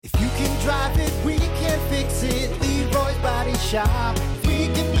drive it, we can fix it. Leroy's Body Shop. We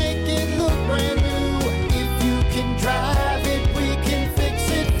can make it look brand new. If you can drive it, we can fix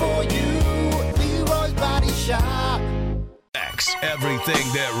it for you. Leroy's Body Shop. Everything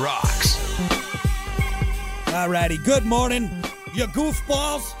that rocks. All righty. Good morning, you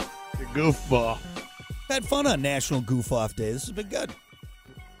goofballs. The goofball. Had fun on National Goof Off Day. This has been good.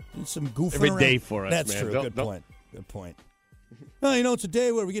 Did some goofing Every around. day for us, That's man. true. Good point. Good point. No, you know, it's a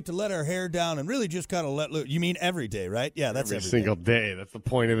day where we get to let our hair down and really just kind of let loose. You mean every day, right? Yeah, that's every single day. That's the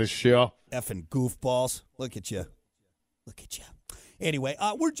point of the show. Effing goofballs. Look at you. Look at you. Anyway,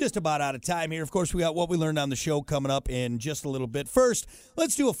 we're just about out of time here. Of course, we got what we learned on the show coming up in just a little bit. First,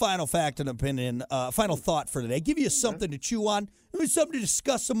 let's do a final fact and opinion, final thought for today. Give you something to chew on, something to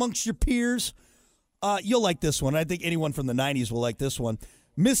discuss amongst your peers. You'll like this one. I think anyone from the 90s will like this one.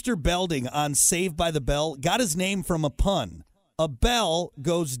 Mr. Belding on Saved by the Bell got his name from a pun. A bell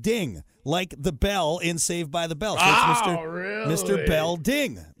goes ding, like the bell in Saved by the Bell. So it's really? Mr.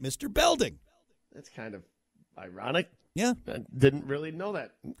 Belding. Mr. Belding. That's kind of ironic. Yeah. I didn't really know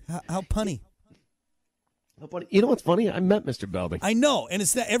that. How punny. You know what's funny? I met Mr. Belding. I know, and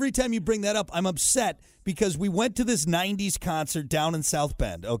it's not, every time you bring that up, I'm upset because we went to this 90s concert down in South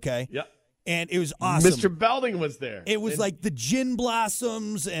Bend, okay? Yep. And it was awesome. Mr. Belding was there. It was like the gin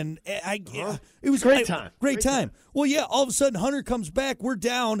blossoms, and it was Great time. Great time. Well, yeah, all of a sudden, Hunter comes back. We're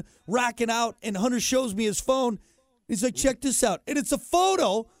down, rocking out, and Hunter shows me his phone. He's like, check this out. And it's a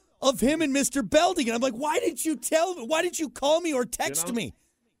photo of him and Mr. Belding. And I'm like, why did you tell me? Why did you call me or text me?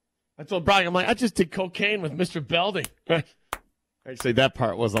 I told Brian, I'm like, I just did cocaine with Mr. Belding. Actually, that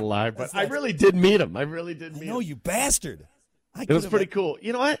part was a lie, but I really did meet him. I really did meet him. No, you bastard. It was pretty cool.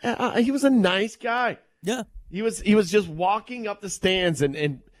 You know, he was a nice guy. Yeah. He was just walking up the stands, and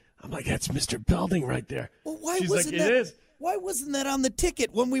I'm like, that's Mr. Belding right there. Well, why She's wasn't like, that? it is. Why wasn't that on the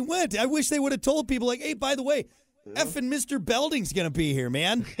ticket when we went? I wish they would have told people, like, hey, by the way, effing Mr. Belding's going to be here,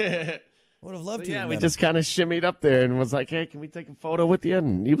 man. Would have loved to. Yeah, we just kind of shimmied up there and was like, hey, can we take a photo with you?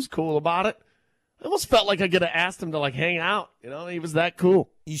 And he was cool about it. I almost felt like I could have asked him to, like, hang out. You know, he was that cool.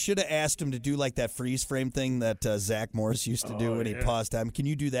 You should have asked him to do, like, that freeze frame thing that Zach Morris used to do when he paused time. Can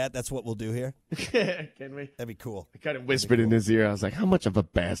you do that? That's what we'll do here. Can we? That'd be cool. I kind of whispered in his ear. I was like, how much of a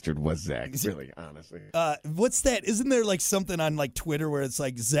bastard was Zach? Really, honestly. What's that? Isn't there, like, something on, like, Twitter where it's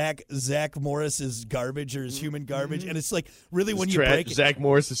like Zach Morris is garbage or is human garbage? And it's like, really, when you break it. Zach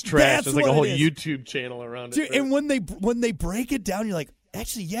Morris is trash. That's There's like a whole what it is. YouTube channel around Dude, it. and when they break it down, you're like,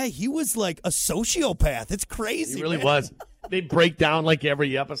 actually, yeah, he was like a sociopath. It's crazy. He really man. was. They break down like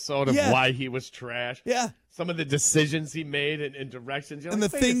every episode of Yeah. why he was trash. Yeah. Some of the decisions he made and directions. You're And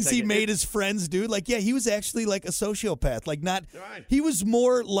like, the wait a things he second. made his friends do. Like, yeah, he was actually like a sociopath. Like, not, Right. he was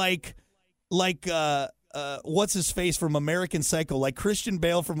more like what's his face from American Psycho, like Christian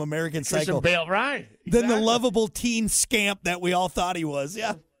Bale from American Psycho. Christian Bale, right. Than the Exactly. lovable teen scamp that we all thought he was.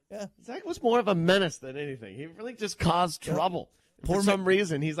 Yeah. Yeah. Zach was more of a menace than anything. He really just caused trouble. For some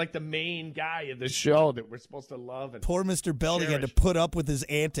reason, he's like the main guy of the show that we're supposed to love. And Poor Mr. Belding had to put up with his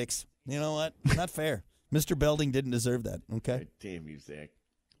antics. You know what? Not fair. Mr. Belding didn't deserve that. Okay. Damn you, Zach.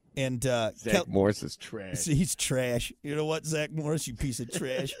 And Zach Morris is trash. He's trash. You know what, Zach Morris, you piece of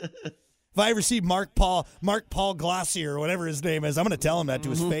trash. If I ever see Mark Paul Glossier or whatever his name is, I'm going to tell him that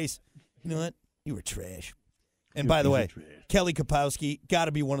to his face. You know what? You were trash. And by the way, Kelly Kapowski got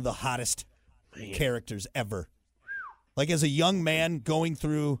to be one of the hottest characters ever. Like, as a young man going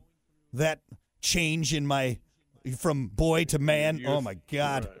through that change in my from boy to man, oh my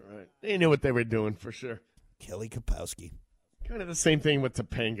God. Right. They knew what they were doing for sure. Kelly Kapowski. Kind of the same thing with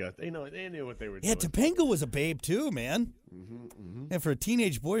Topanga. They knew what they were doing. Yeah, Topanga was a babe too, man. And for a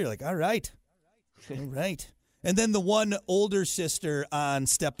teenage boy, you're like, all right. All right. And then the one older sister on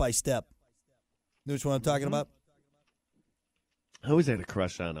Step by Step. You know which one I'm talking about? I always had a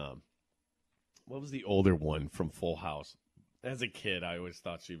crush on what was the older one from Full House? As a kid, I always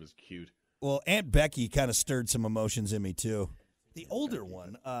thought she was cute. Well, Aunt Becky kind of stirred some emotions in me too. The older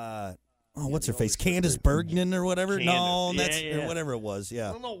one, what's her face? Candace Bergman or whatever? No, that's or whatever it was. Yeah.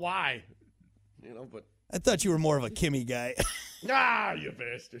 I don't know why. But I thought you were more of a Kimmy guy. You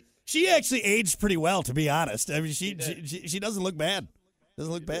bastard. She actually aged pretty well, to be honest. I mean, she doesn't look bad.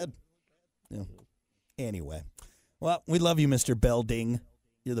 Doesn't look bad. Yeah. Anyway, well, we love you, Mr. Belding.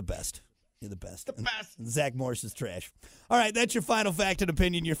 You're the best. You're the best. The best. And Zach Morris is trash. All right, that's your final fact and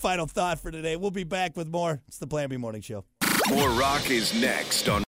opinion, your final thought for today. We'll be back with more. It's the Plan B Morning Show. More rock is next on